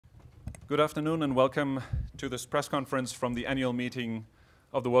Good afternoon and welcome to this press conference from the annual meeting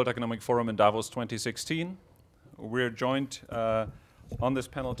of the World Economic Forum in Davos 2016. We're joined on this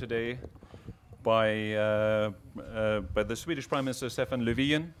panel today by the Swedish Prime Minister Stefan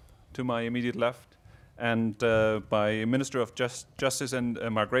Löfven to my immediate left, and by Minister of Justice and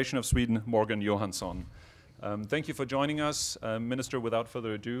Migration of Sweden, Morgan Johansson. Thank you for joining us. Minister, without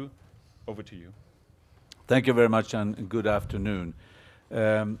further ado, over to you. Thank you very much and good afternoon.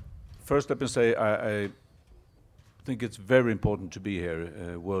 First, let me say I think it's very important to be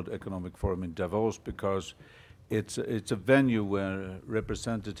here, World Economic Forum in Davos, because it's a venue where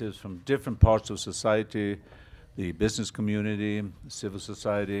representatives from different parts of society, the business community, civil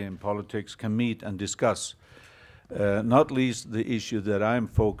society and politics can meet and discuss, not least the issue that I'm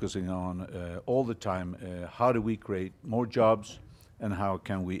focusing on all the time, how do we create more jobs and how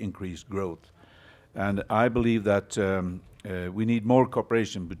can we increase growth? And I believe that we need more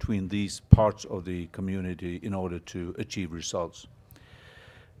cooperation between these parts of the community in order to achieve results.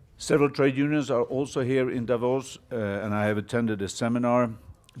 Several trade unions are also here in Davos, and I have attended a seminar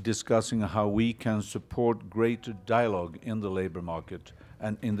discussing how we can support greater dialogue in the labor market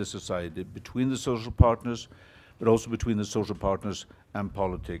and in the society between the social partners, but also between the social partners and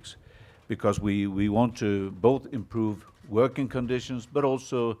politics, because we want to both improve working conditions, but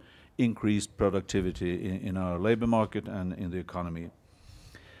also increased productivity in our labor market and in the economy.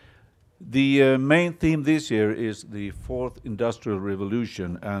 The main theme this year is the fourth industrial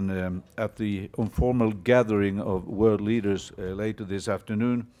revolution, and at the informal gathering of world leaders later this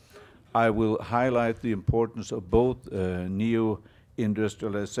afternoon, I will highlight the importance of both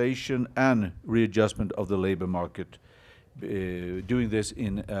neo-industrialization and readjustment of the labor market, doing this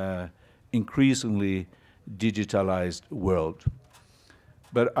in an increasingly digitalized world.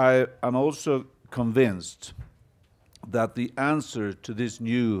 But I'm also convinced that the answer to this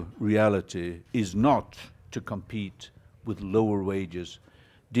new reality is not to compete with lower wages,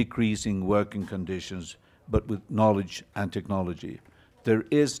 decreasing working conditions, but with knowledge and technology. There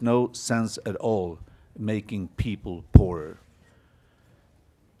is no sense at all making people poorer.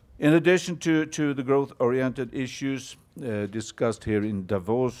 In addition to the growth-oriented issues discussed here in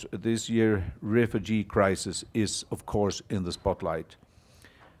Davos this year, refugee crisis is, of course, in the spotlight.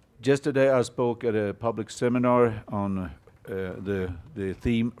 Yesterday I spoke at a public seminar on the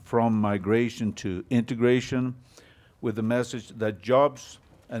theme From Migration to Integration, with the message that jobs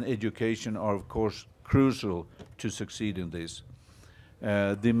and education are of course crucial to succeed in this.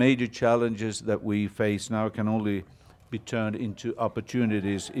 The major challenges that we face now can only be turned into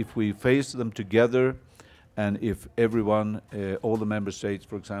opportunities if we face them together and if everyone, all the member states,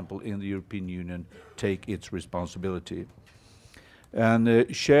 for example, in the European Union, take its responsibility. And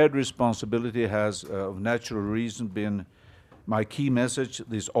shared responsibility has, of natural reason, been my key message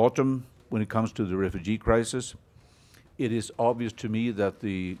this autumn when it comes to the refugee crisis. It is obvious to me that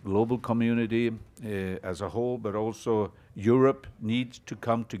the global community as a whole, but also Europe, needs to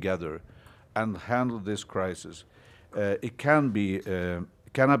come together and handle this crisis. It cannot be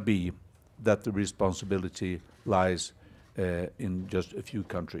that the responsibility lies in just a few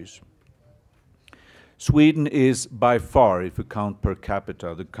countries. Sweden is by far, if you count per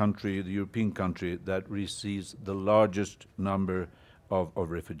capita, the European country that receives the largest number of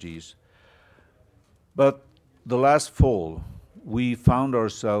refugees. But the last fall, we found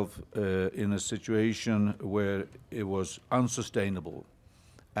ourselves in a situation where it was unsustainable,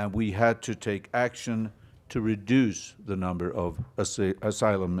 and we had to take action to reduce the number of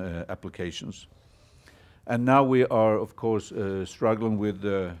asylum applications. And now we are, of course, struggling with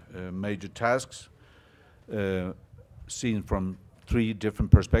major tasks, seen from three different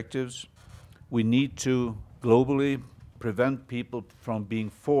perspectives. We need to globally prevent people from being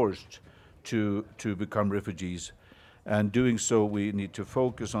forced to become refugees. And doing so, we need to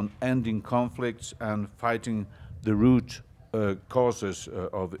focus on ending conflicts and fighting the root causes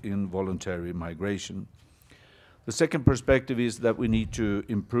of involuntary migration. The second perspective is that we need to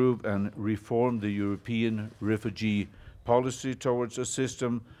improve and reform the European refugee policy towards a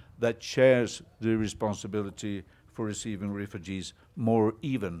system that shares the responsibility for receiving refugees more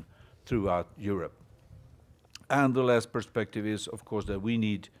even throughout Europe. And the last perspective is, of course, that we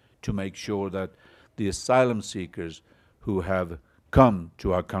need to make sure that the asylum seekers who have come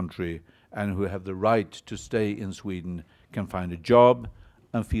to our country and who have the right to stay in Sweden can find a job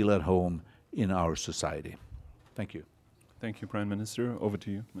and feel at home in our society. Thank you. Thank you, Prime Minister. Over to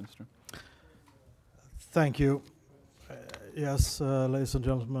you, Minister. Thank you. Yes, ladies and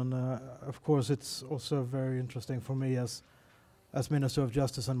gentlemen, of course it's also very interesting for me as Minister of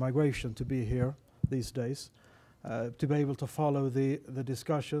Justice and Migration to be here these days. to be able to follow the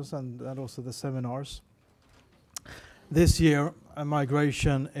discussions and also the seminars. This year,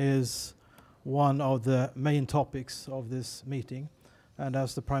 migration is one of the main topics of this meeting. And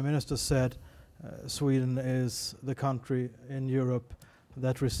as the Prime Minister said, Sweden is the country in Europe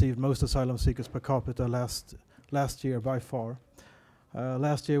that received most asylum seekers per capita last year by far.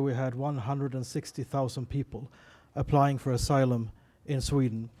 Last year we had 160,000 people applying for asylum in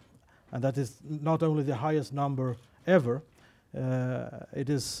Sweden. And that is not only the highest number ever, it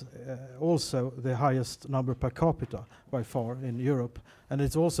is also the highest number per capita by far in Europe. And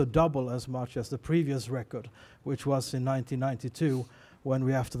it's also double as much as the previous record, which was in 1992, when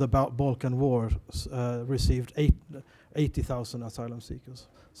we, after the Balkan War, received 80,000 asylum seekers.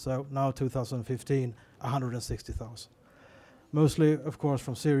 So now 2015, 160,000. Mostly, of course,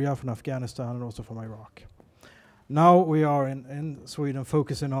 from Syria, from Afghanistan, and also from Iraq. Now we are in Sweden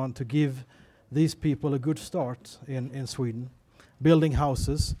focusing on to give these people a good start in Sweden, building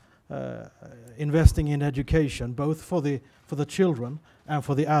houses, investing in education, both for the children and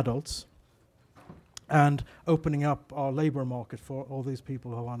for the adults, and opening up our labor market for all these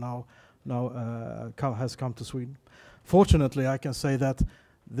people who are now has come to Sweden. Fortunately, I can say that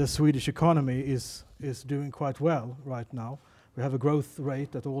the Swedish economy is doing quite well right now. We have a growth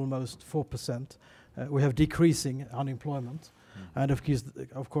rate at almost 4%. We have decreasing unemployment, and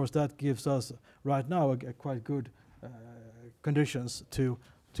of course that gives us right now a quite good conditions to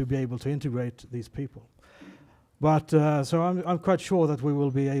be able to integrate these people. But so I'm quite sure that we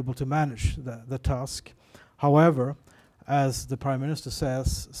will be able to manage the task. However, as the Prime Minister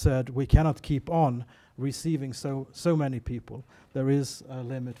said, we cannot keep on receiving so many people. There is a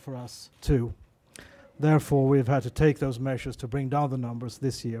limit for us too. Therefore, we've had to take those measures to bring down the numbers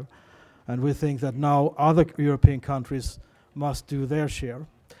this year. And we think that now other European countries must do their share.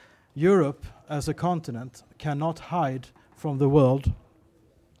 Europe, as a continent, cannot hide from the world.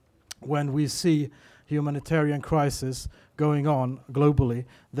 When we see humanitarian crisis going on globally,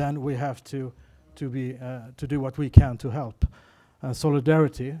 then we have to do what we can to help.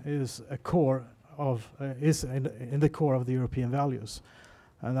 Solidarity is a core of in the core of the European values,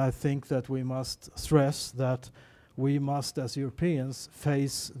 and I think that we must stress that we must, as Europeans,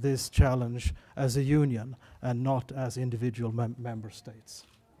 face this challenge as a union and not as individual member states.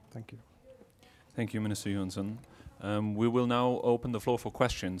 Thank you. Thank you, Minister Johansson. We will now open the floor for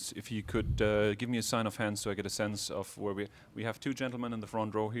questions. If you could give me a sign of hands so I get a sense of where we have two gentlemen in the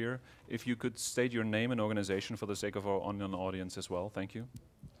front row here. If you could state your name and organization for the sake of our online audience as well. Thank you.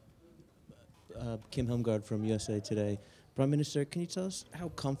 Kim Helmgaard from USA Today. Prime Minister, can you tell us how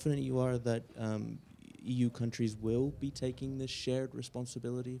confident you are that EU countries will be taking this shared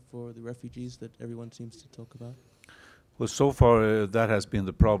responsibility for the refugees that everyone seems to talk about? Well, so far that has been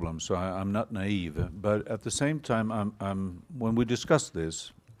the problem, so I'm not naive. But at the same time, when we discuss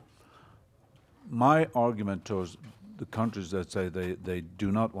this, my argument towards the countries that say they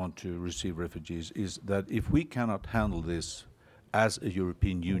do not want to receive refugees is that if we cannot handle this as a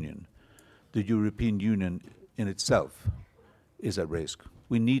European Union, the European Union in itself is at risk.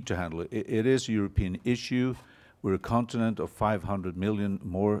 We need to handle it. It is a European issue. We're a continent of 500 million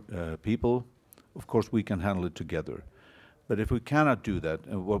more people. Of course, we can handle it together. But if we cannot do that,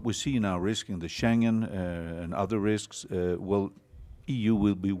 what we see now risking the Schengen and other risks, well, EU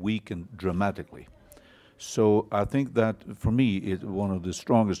will be weakened dramatically. So I think that, for me, is one of the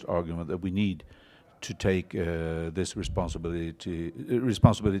strongest arguments that we need to take this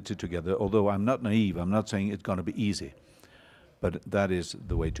responsibility together. Although I'm not naive, I'm not saying it's going to be easy, but that is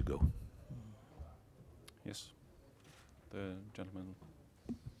the way to go. Yes, the gentleman.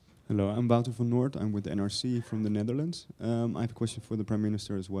 Hello, I'm Wouter van Noort. I'm with the NRC from the Netherlands. I have a question for the Prime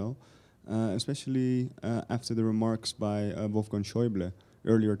Minister as well, especially after the remarks by Wolfgang Schäuble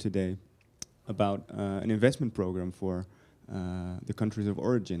earlier today about an investment program for the countries of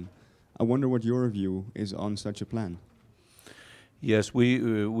origin. I wonder what your view is on such a plan. Yes,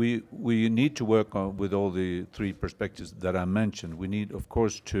 we need to work with all the three perspectives that I mentioned. We need, of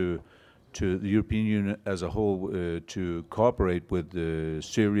course, to the European Union as a whole to cooperate with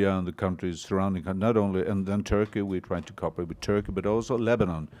Syria and the countries surrounding, not only, and then Turkey. We're trying to cooperate with Turkey, but also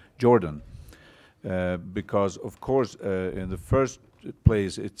Lebanon, Jordan, because of course, in the first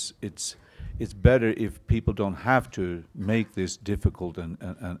place, it's better if people don't have to make this difficult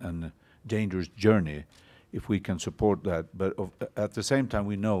and dangerous journey, if we can support that. But at the same time,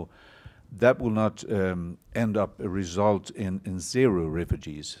 we know that will not end up a result in zero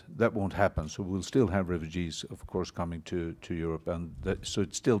refugees. That won't happen. So we'll still have refugees, of course, coming to Europe, and so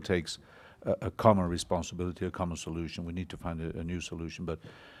it still takes a common responsibility, a common solution. We need to find a new solution.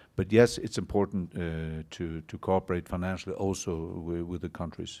 But yes, it's important to cooperate financially also with the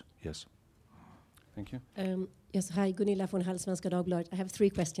countries. Yes. Thank you. Yes, hi, Gunilla von Hall, Svenska Dagbladet. I have 3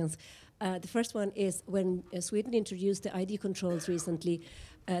 questions. The first one is when Sweden introduced the ID controls recently,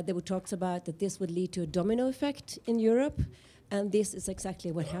 there were talks about that this would lead to a domino effect in Europe, and this is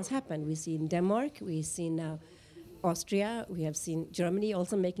exactly what has happened. We've seen Denmark, we've seen now Austria, we have seen Germany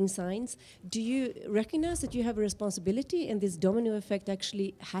also making signs. Do you recognize that you have a responsibility in this domino effect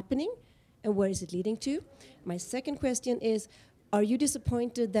actually happening, and where is it leading to? My second question is, are you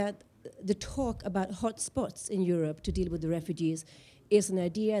disappointed that the talk about hotspots in Europe to deal with the refugees is an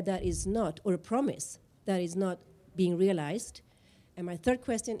idea that is not, or a promise that is not being realized? And my third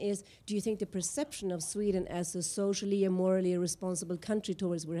question is, do you think the perception of Sweden as a socially and morally responsible country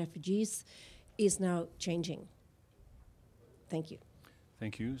towards refugees is now changing? Thank you.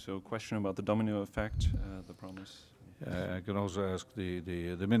 Thank you. So, question about the domino effect, the promise. I can also ask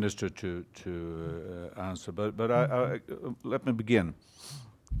the minister to answer, but let me begin.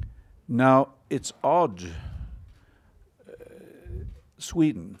 Now, it's odd.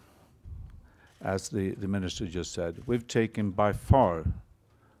 Sweden, as the minister just said, we've taken by far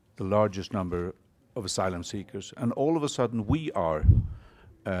the largest number of asylum seekers, and all of a sudden we are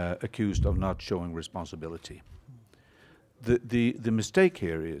accused of not showing responsibility. The mistake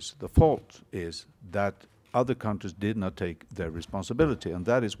here is, the fault is that other countries did not take their responsibility, and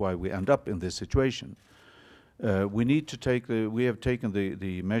that is why we end up in this situation. We need to take we have taken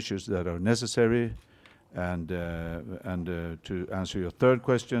the measures that are necessary, and to answer your third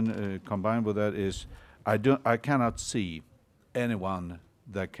question, combined with that is, I cannot see anyone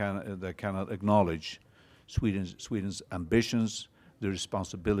that cannot acknowledge Sweden's ambitions, the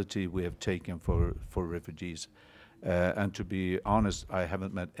responsibility we have taken for refugees. And to be honest, I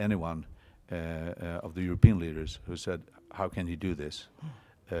haven't met anyone of the European leaders who said, how can you do this?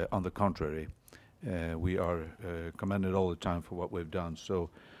 On the contrary, we are commended all the time for what we've done. So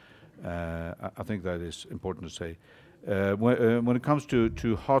I think that is important to say. When it comes to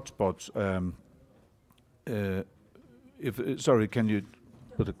hotspots, sorry, can you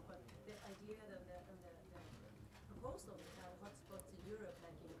put a... The idea and the proposal to have hotspots in Europe,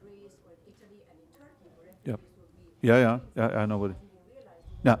 like in Greece or Italy and in Turkey, where refugees will be... Yeah, I know what...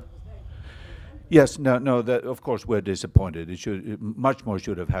 Yeah. Yes, no. That of course we're disappointed. Much more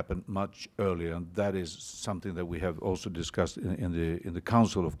should have happened much earlier, and that is something that we have also discussed in the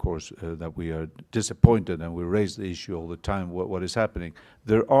council. Of course, that we are disappointed, and we raise the issue all the time. What is happening?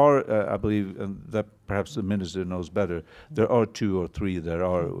 There are, I believe, and that perhaps the minister knows better. There are 2 or 3 that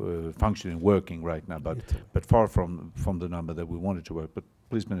are functioning, working right now, but far from the number that we wanted to work. But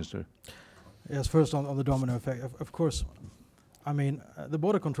please, Minister. Yes, first on the domino effect. Of course, I mean the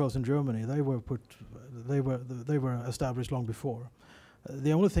border controls in Germany. They were established long before.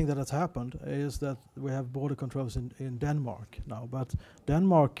 The only thing that has happened is that we have border controls in Denmark now. But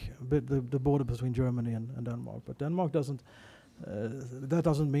Denmark, the border between Germany and Denmark. But Denmark doesn't. That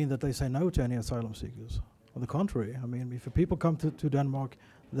doesn't mean that they say no to any asylum seekers. On the contrary, I mean, if people come to Denmark,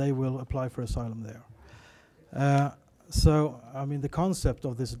 they will apply for asylum there. So, I mean, the concept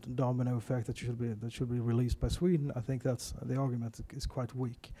of this domino effect that should be released by Sweden, I think that's the argument is quite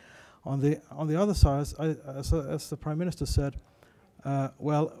weak. On the other side, as the Prime Minister said,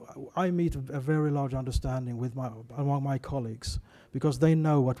 well, I meet a very large understanding among my colleagues, because they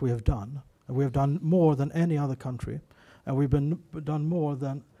know what we have done. And we have done more than any other country, and we've done more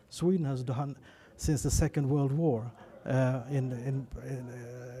than Sweden has done since the Second World War in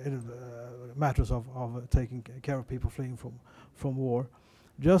matters of taking care of people fleeing from war.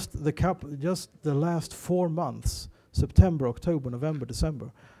 Just the last 4 months, September, October, November,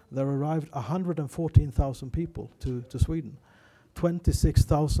 December, there arrived 114,000 people to Sweden,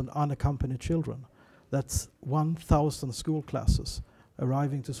 26,000 unaccompanied children. That's 1,000 school classes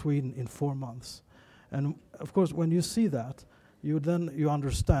arriving to Sweden in 4 months. And of course, when you see that, you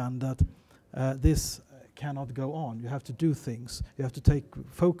understand that this cannot go on. You have to do things. You have to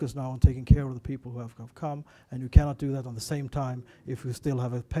focus now on taking care of the people who have come, and you cannot do that on the same time if you still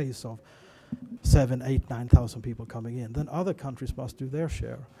have a pace of 7, 8, 9,000 people coming in. Then other countries must do their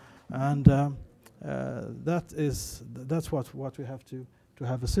share, and that's what we have to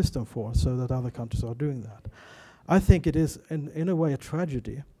have a system for, so that other countries are doing that. I think it is in a way a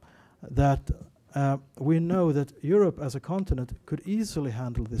tragedy that we know that Europe as a continent could easily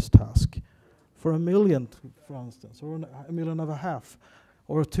handle this task. For 1 million, for instance, or 1.5 million,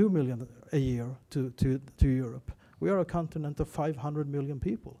 or 2 million a year to Europe, We are a continent of 500 million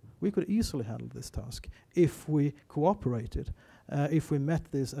people. We could easily handle this task if we cooperated, if we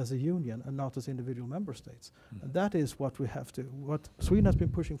met this as a union and not as individual member states. And that is what we have to, what Sweden has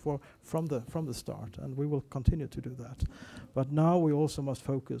been pushing for from the start, and we will continue to do that. But now we also must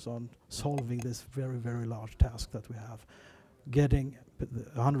focus on solving this very, very large task that we have, getting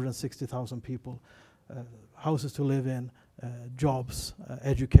 160,000 people houses to live in, jobs,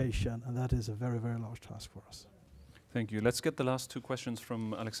 education, and that is a very, very large task for us. Thank you. Let's get the last two questions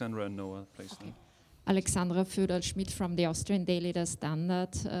from Alexandra and Noah, please. Okay. Alexandra Schmitt from the Austrian daily The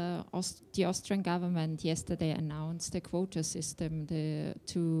Standard. The Austrian government yesterday announced a quota system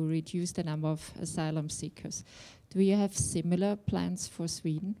to reduce the number of asylum seekers. Do you have similar plans for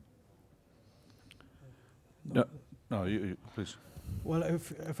Sweden? No, you please. Well,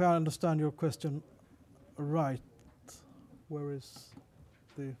 if I understand your question right, where is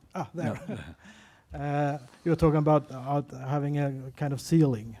the... there. No. You're talking about having a kind of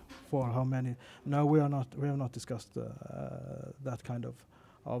ceiling for how many. No, we have not discussed that kind of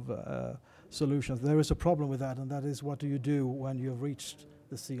solutions. There is a problem with that, and that is, what do you do when you've reached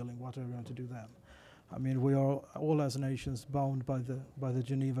the ceiling? What are you going to do then? I mean, we are all as nations bound by the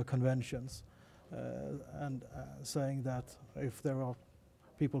Geneva Conventions, and saying that if there are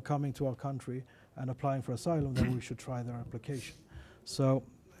people coming to our country and applying for asylum, then we should try their application. So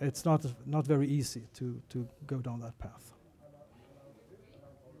it's not very easy to go down that path.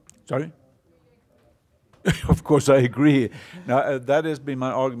 Sorry? Of course, I agree. Now, that has been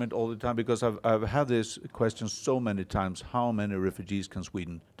my argument all the time, because I've had this question so many times: how many refugees can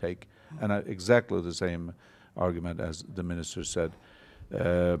Sweden take? And exactly the same argument as the minister said.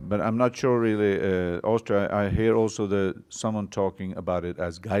 But I'm not sure really. Austria, I hear also someone talking about it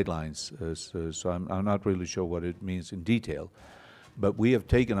as guidelines, so I'm not really sure what it means in detail. But we have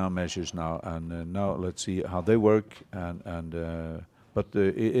taken our measures now, and now let's see how they work. But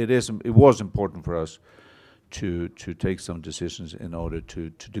it was important for us to take some decisions in order to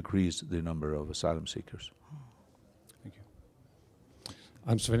decrease the number of asylum seekers. Thank you.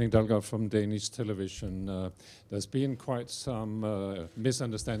 I'm Svenning Dalgaard from Danish television. There's been quite some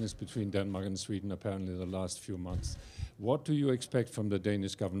misunderstandings between Denmark and Sweden apparently the last few months. What do you expect from the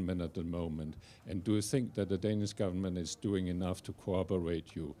Danish government at the moment? And do you think that the Danish government is doing enough to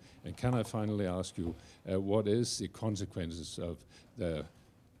cooperate you? And can I finally ask you, what is the consequences of the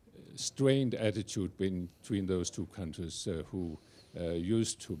strained attitude between those two countries who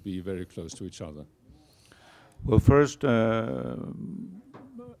used to be very close to each other? Well, first, I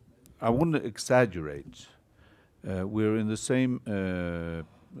wouldn't exaggerate. We're in the same,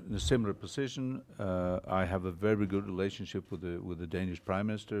 in a similar position. I have a very good relationship with the Danish Prime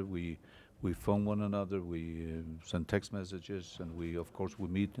Minister. We phone one another. We send text messages, and of course, we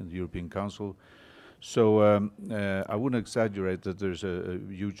meet in the European Council. So I wouldn't exaggerate that there's a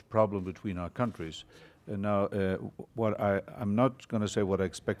huge problem between our countries. And now, I'm not going to say what I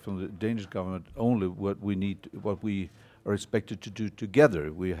expect from the Danish government, only what we are expected to do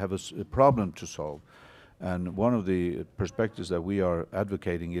together. We have a problem to solve. And one of the perspectives that we are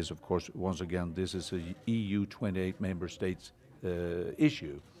advocating is, of course, once again, this is a EU 28 member states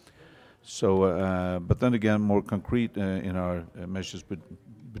issue. So, but then again, more concrete in our measures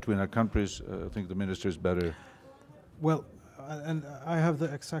between our countries, I think the minister is better. Well, and I have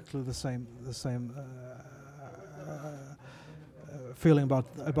exactly the same feeling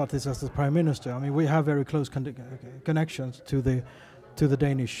about this as the Prime Minister. I mean, we have very close connections to the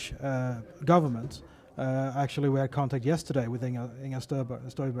Danish government. Actually, we had contact yesterday with Inger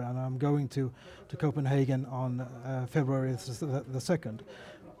Støjberg, and I'm going to Copenhagen on February the 2nd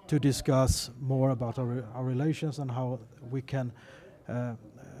to discuss more about our relations and how we can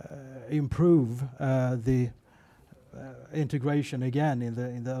improve the integration again in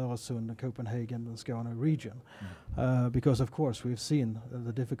the Öresund, Copenhagen, and Skåne region, because of course we've seen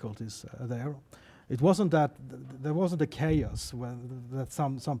the difficulties there. It wasn't that there wasn't a chaos that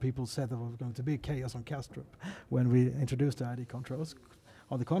some people said there was going to be chaos on Kastrup when we introduced the ID controls.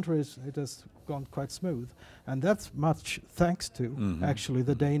 On the contrary, it has gone quite smooth, and that's much thanks to actually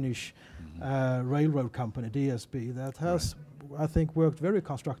the Danish railroad company DSB that has, I think, worked very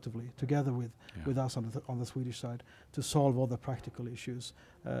constructively together with us on the Swedish side to solve all the practical issues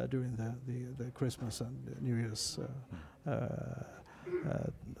during the Christmas and New Year's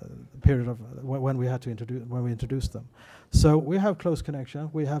period of when we introduced them. So we have close connection.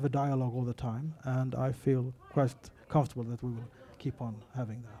 We have a dialogue all the time, and I feel quite comfortable that we will keep on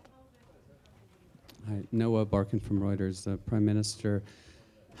having that. Hi, Noah Barkin from Reuters. Prime Minister,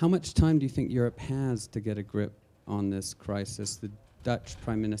 how much time do you think Europe has to get a grip on this crisis? The Dutch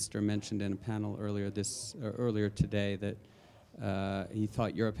Prime Minister mentioned in a panel earlier today that he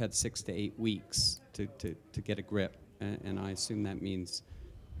thought Europe had 6 to 8 weeks to get a grip, and I assume that means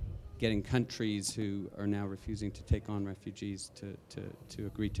getting countries who are now refusing to take on refugees to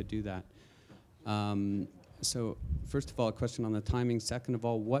agree to do that. So first of all, a question on the timing. Second of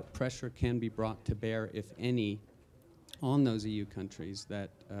all, what pressure can be brought to bear, if any, on those EU countries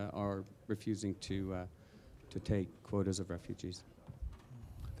that are refusing to take quotas of refugees?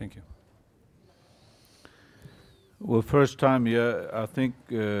 Thank you. Well, first time, yeah, I think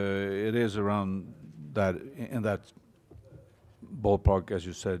it is around that, in that ballpark, as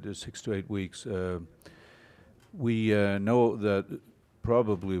you said, 6 to 8 weeks. We know that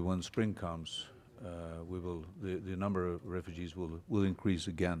probably when spring comes, the number of refugees will increase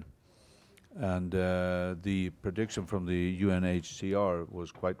again. And the prediction from the UNHCR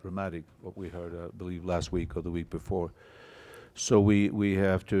was quite dramatic, what we heard, I believe, last week or the week before. So we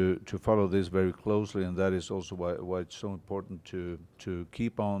have to follow this very closely, and that is also why it's so important to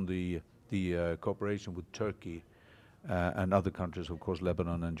keep on the cooperation with Turkey and other countries, of course,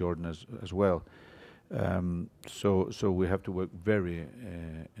 Lebanon and Jordan as well. So we have to work very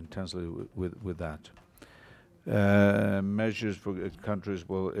intensely with that. Measures for countries,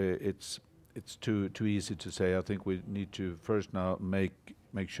 well, it's too easy to say. I think we need to first now make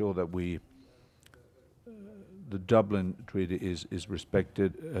sure that the Dublin Treaty is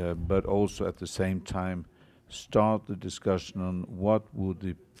respected, but also at the same time start the discussion on what would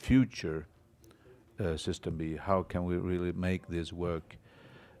the future system be. How can we really make this work?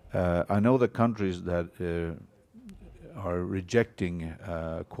 I know the countries that are rejecting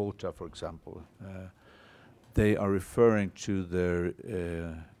quota, for example, they are referring to their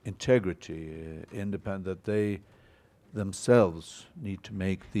integrity, independent, that they themselves need to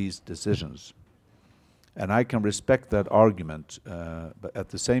make these decisions. And I can respect that argument, but at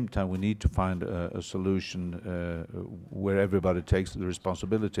the same time we need to find a solution where everybody takes the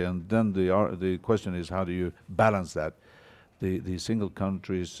responsibility, and then the question is, how do you balance that? The single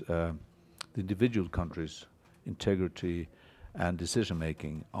countries, the individual countries' integrity and decision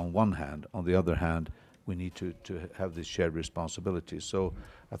making on one hand, on the other hand we need to have this shared responsibility. So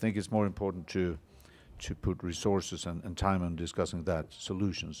I think it's more important to put resources and time on discussing that,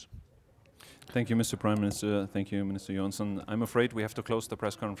 solutions. Thank you, Mr. Prime Minister. Thank you, Minister Johansson. I'm afraid we have to close the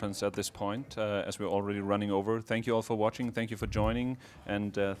press conference at this point, as we're already running over. Thank you all for watching. Thank you for joining,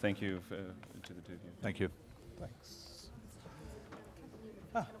 and thank you to the two of you. Thank you. Thanks.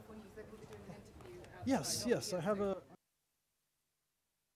 Yes, I have a